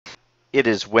It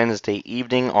is Wednesday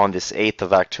evening on this 8th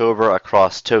of October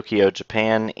across Tokyo,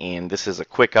 Japan, and this is a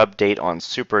quick update on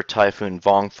Super Typhoon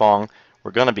Vongfong.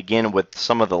 We're going to begin with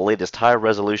some of the latest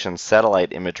high-resolution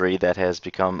satellite imagery that has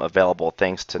become available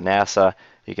thanks to NASA.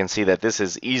 You can see that this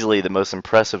is easily the most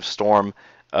impressive storm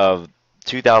of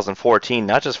 2014,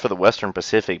 not just for the Western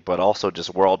Pacific, but also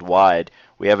just worldwide.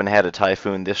 We haven't had a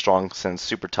typhoon this strong since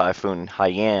Super Typhoon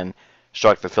Haiyan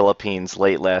struck the Philippines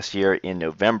late last year in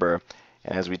November.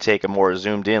 And as we take a more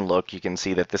zoomed in look, you can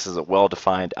see that this is a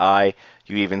well-defined eye.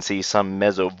 You even see some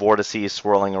mesovortices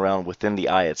swirling around within the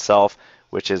eye itself,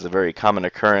 which is a very common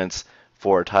occurrence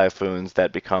for typhoons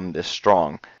that become this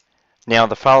strong. Now,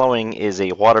 the following is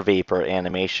a water vapor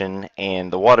animation,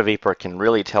 and the water vapor can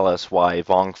really tell us why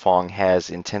Vongfong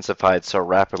has intensified so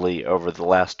rapidly over the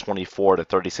last 24 to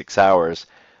 36 hours.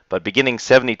 But beginning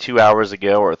 72 hours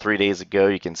ago or 3 days ago,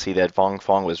 you can see that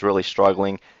Vongfong was really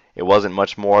struggling. It wasn't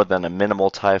much more than a minimal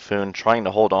typhoon trying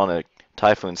to hold on to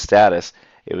typhoon status.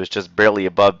 It was just barely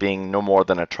above being no more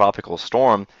than a tropical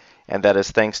storm, and that is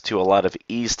thanks to a lot of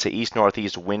east to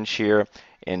east-northeast wind shear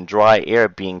and dry air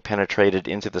being penetrated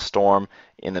into the storm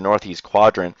in the northeast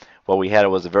quadrant. What we had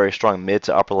was a very strong mid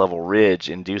to upper level ridge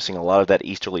inducing a lot of that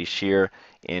easterly shear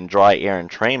and dry air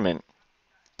entrainment.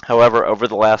 However, over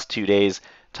the last 2 days,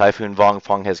 Typhoon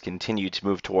Vongfong has continued to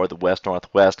move toward the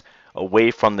west-northwest,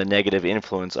 away from the negative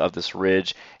influence of this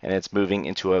ridge, and it's moving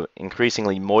into an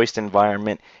increasingly moist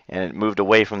environment, and it moved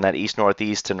away from that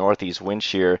east-northeast to northeast wind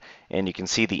shear, and you can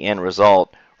see the end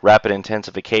result, rapid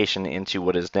intensification into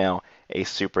what is now a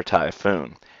super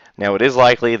typhoon. Now, it is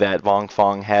likely that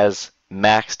Vongfong has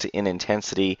maxed in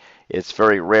intensity. It's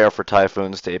very rare for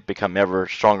typhoons to become ever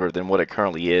stronger than what it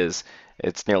currently is.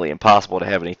 It's nearly impossible to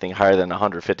have anything higher than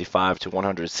 155 to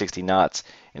 160 knots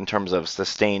in terms of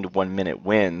sustained 1-minute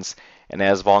winds. And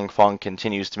as Vongfong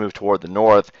continues to move toward the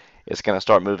north, it's going to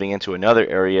start moving into another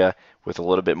area with a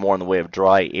little bit more in the way of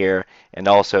dry air, and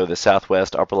also the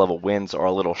southwest upper level winds are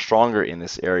a little stronger in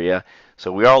this area.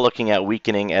 So we are looking at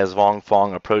weakening as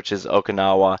Vongfong approaches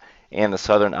Okinawa and the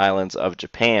southern islands of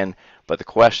Japan. But the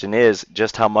question is,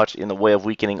 just how much in the way of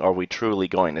weakening are we truly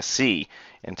going to see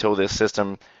until this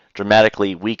system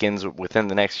dramatically weakens within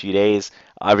the next few days?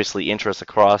 Obviously, interest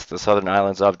across the southern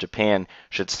islands of Japan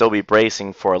should still be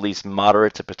bracing for at least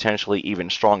moderate to potentially even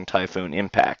strong typhoon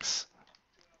impacts.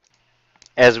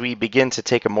 As we begin to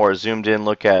take a more zoomed in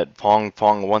look at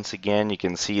Vongfong once again, you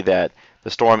can see that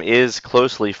the storm is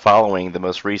closely following the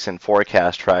most recent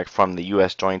forecast track from the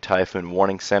U.S. Joint Typhoon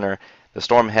Warning Center. The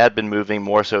storm had been moving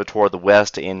more so toward the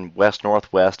west and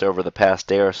west-northwest over the past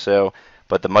day or so,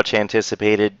 but the much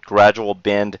anticipated gradual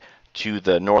bend to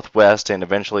the northwest and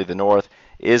eventually the north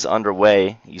is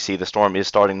underway. You see the storm is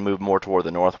starting to move more toward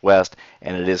the northwest,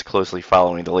 and it is closely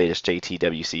following the latest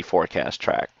JTWC forecast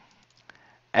track.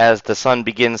 As the sun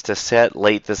begins to set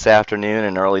late this afternoon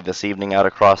and early this evening out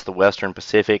across the western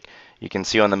Pacific, you can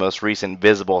see on the most recent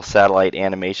visible satellite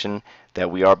animation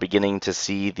that we are beginning to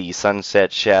see the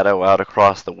sunset shadow out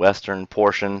across the western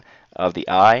portion of the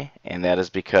eye, and that is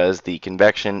because the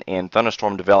convection and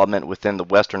thunderstorm development within the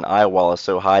western eye wall is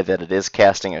so high that it is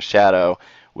casting a shadow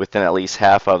within at least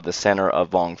half of the center of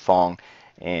Vongfong.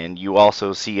 And you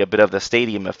also see a bit of the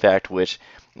stadium effect, which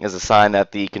is a sign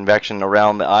that the convection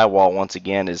around the eye wall once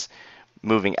again is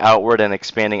moving outward and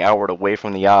expanding outward away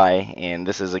from the eye, and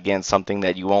this is again something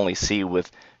that you only see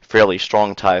with fairly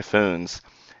strong typhoons.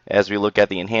 As we look at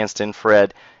the enhanced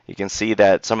infrared, you can see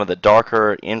that some of the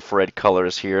darker infrared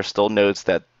colors here still notes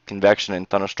that convection and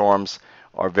thunderstorms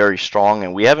are very strong,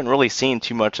 and we haven't really seen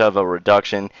too much of a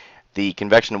reduction. The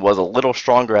convection was a little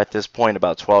stronger at this point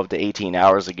about 12 to 18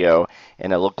 hours ago,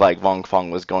 and it looked like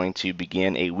Vongfong was going to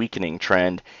begin a weakening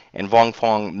trend. And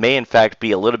Vongfong may in fact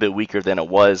be a little bit weaker than it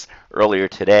was earlier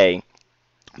today.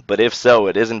 But if so,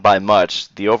 it isn't by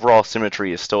much. The overall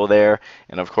symmetry is still there,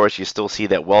 and of course you still see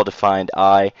that well-defined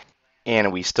eye,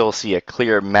 and we still see a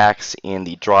clear max in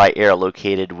the dry air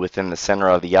located within the center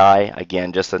of the eye.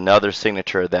 Again, just another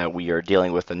signature that we are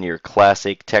dealing with a near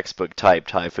classic textbook type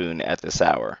typhoon at this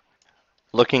hour.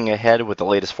 Looking ahead with the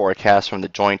latest forecast from the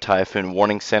Joint Typhoon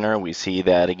Warning Center, we see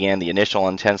that again the initial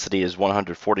intensity is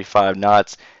 145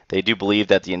 knots. They do believe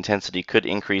that the intensity could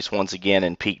increase once again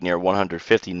and peak near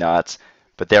 150 knots,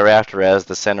 but thereafter as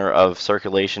the center of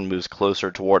circulation moves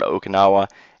closer toward Okinawa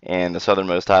and the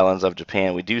southernmost islands of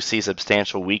Japan, we do see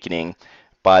substantial weakening.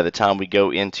 By the time we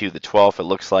go into the 12th, it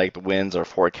looks like the winds are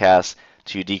forecast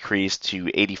to decrease to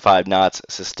 85 knots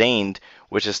sustained,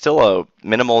 which is still a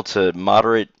minimal to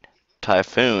moderate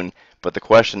typhoon, but the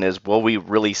question is, will we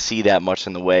really see that much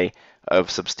in the way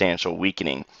of substantial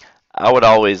weakening? I would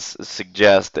always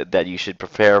suggest that you should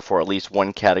prepare for at least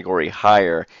one category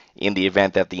higher in the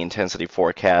event that the intensity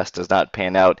forecast does not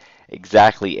pan out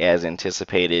exactly as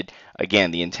anticipated.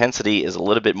 Again, the intensity is a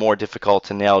little bit more difficult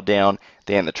to nail down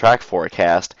than the track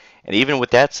forecast. And even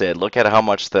with that said, look at how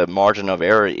much the margin of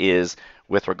error is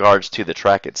with regards to the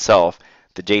track itself.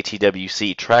 The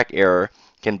JTWC track error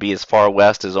can be as far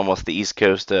west as almost the east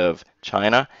coast of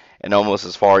China and almost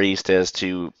as far east as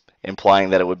to implying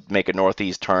that it would make a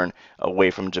northeast turn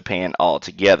away from Japan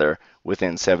altogether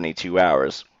within 72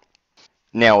 hours.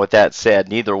 Now, with that said,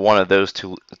 neither one of those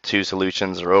two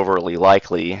solutions are overly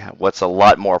likely. What's a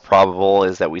lot more probable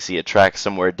is that we see a track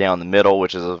somewhere down the middle,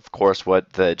 which is, of course,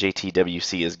 what the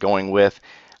JTWC is going with.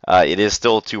 It is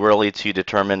still too early to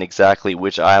determine exactly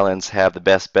which islands have the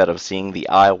best bet of seeing the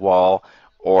eye wall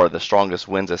or the strongest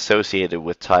winds associated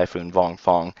with Typhoon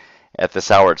Vongfong. At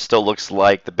this hour, it still looks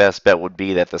like the best bet would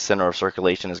be that the center of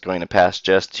circulation is going to pass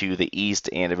just to the east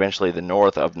and eventually the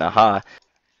north of Naha.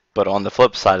 But on the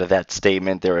flip side of that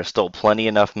statement, there is still plenty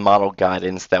enough model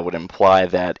guidance that would imply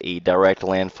that a direct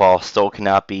landfall still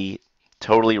cannot be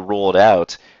totally ruled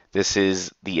out. This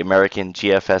is the American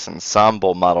GFS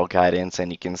Ensemble model guidance,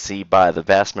 and you can see by the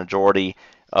vast majority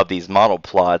of these model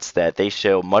plots that they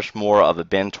show much more of a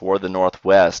bend toward the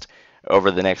northwest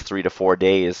over the next 3 to 4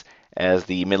 days, as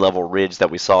the mid-level ridge that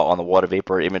we saw on the water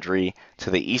vapor imagery to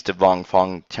the east of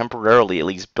Vongfong temporarily at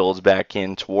least builds back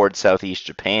in towards southeast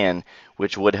Japan,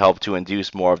 which would help to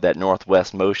induce more of that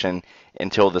northwest motion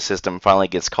until the system finally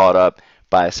gets caught up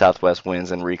by southwest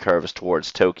winds and recurves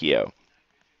towards Tokyo.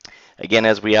 Again,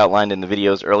 as we outlined in the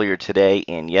videos earlier today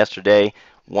and yesterday,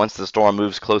 once the storm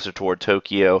moves closer toward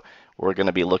Tokyo, we're going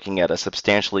to be looking at a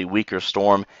substantially weaker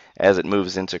storm as it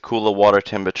moves into cooler water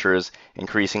temperatures,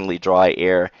 increasingly dry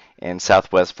air, and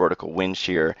southwest vertical wind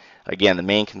shear. Again, the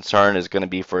main concern is going to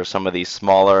be for some of these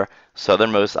smaller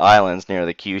southernmost islands near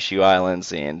the Kyushu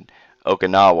Islands and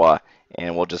Okinawa,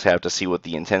 and we'll just have to see what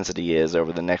the intensity is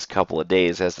over the next couple of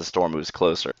days as the storm moves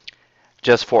closer.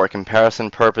 Just for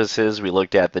comparison purposes, we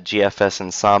looked at the GFS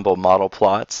Ensemble model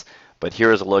plots, but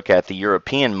here is a look at the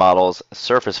European model's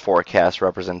surface forecast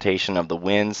representation of the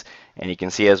winds, and you can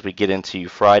see as we get into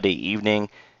Friday evening,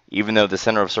 even though the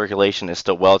center of circulation is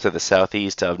still well to the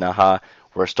southeast of Naha,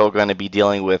 we're still going to be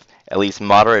dealing with at least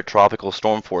moderate tropical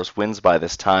storm force winds by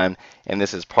this time, and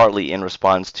this is partly in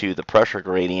response to the pressure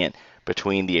gradient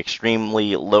between the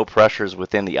extremely low pressures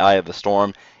within the eye of the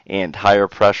storm and higher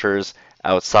pressures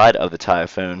outside of the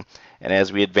typhoon. And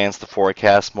as we advance the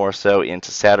forecast more so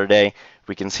into Saturday,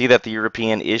 we can see that the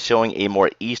European is showing a more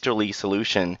easterly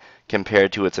solution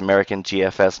compared to its American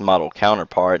GFS model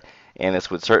counterpart, and this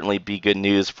would certainly be good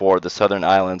news for the southern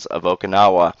islands of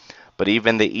Okinawa. But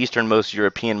even the easternmost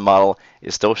European model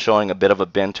is still showing a bit of a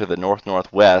bend to the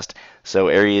north-northwest, so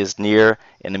areas near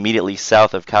and immediately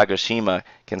south of Kagoshima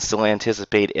can still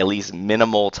anticipate at least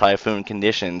minimal typhoon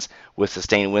conditions with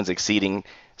sustained winds exceeding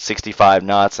 65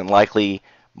 knots and likely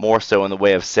more so in the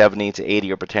way of 70 to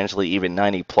 80 or potentially even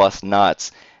 90 plus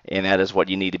knots, and that is what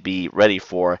you need to be ready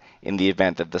for in the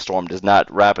event that the storm does not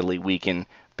rapidly weaken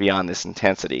beyond this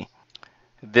intensity.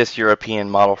 This European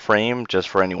model frame, just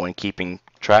for anyone keeping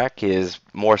track, is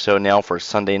more so now for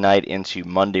Sunday night into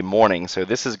Monday morning. So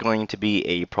this is going to be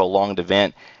a prolonged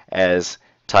event as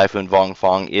Typhoon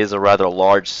Vongfong is a rather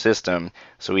large system.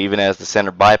 So even as the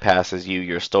center bypasses you,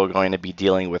 you're still going to be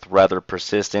dealing with rather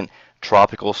persistent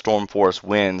tropical storm force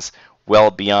winds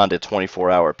well beyond a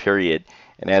 24-hour period.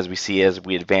 And as we see as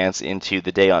we advance into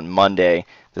the day on Monday,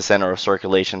 the center of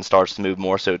circulation starts to move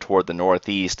more so toward the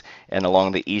northeast and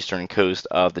along the eastern coast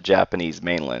of the Japanese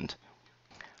mainland.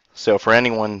 So for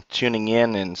anyone tuning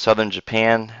in southern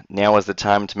Japan, now is the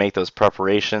time to make those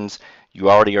preparations.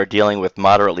 You already are dealing with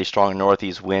moderately strong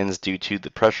northeast winds due to the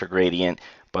pressure gradient,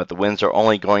 but the winds are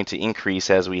only going to increase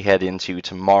as we head into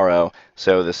tomorrow.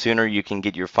 So the sooner you can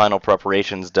get your final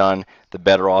preparations done, the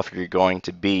better off you're going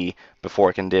to be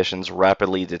before conditions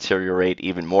rapidly deteriorate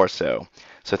even more so.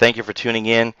 So thank you for tuning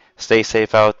in. Stay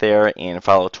safe out there and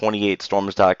follow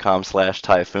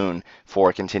 28storms.com/typhoon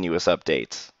for continuous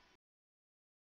updates.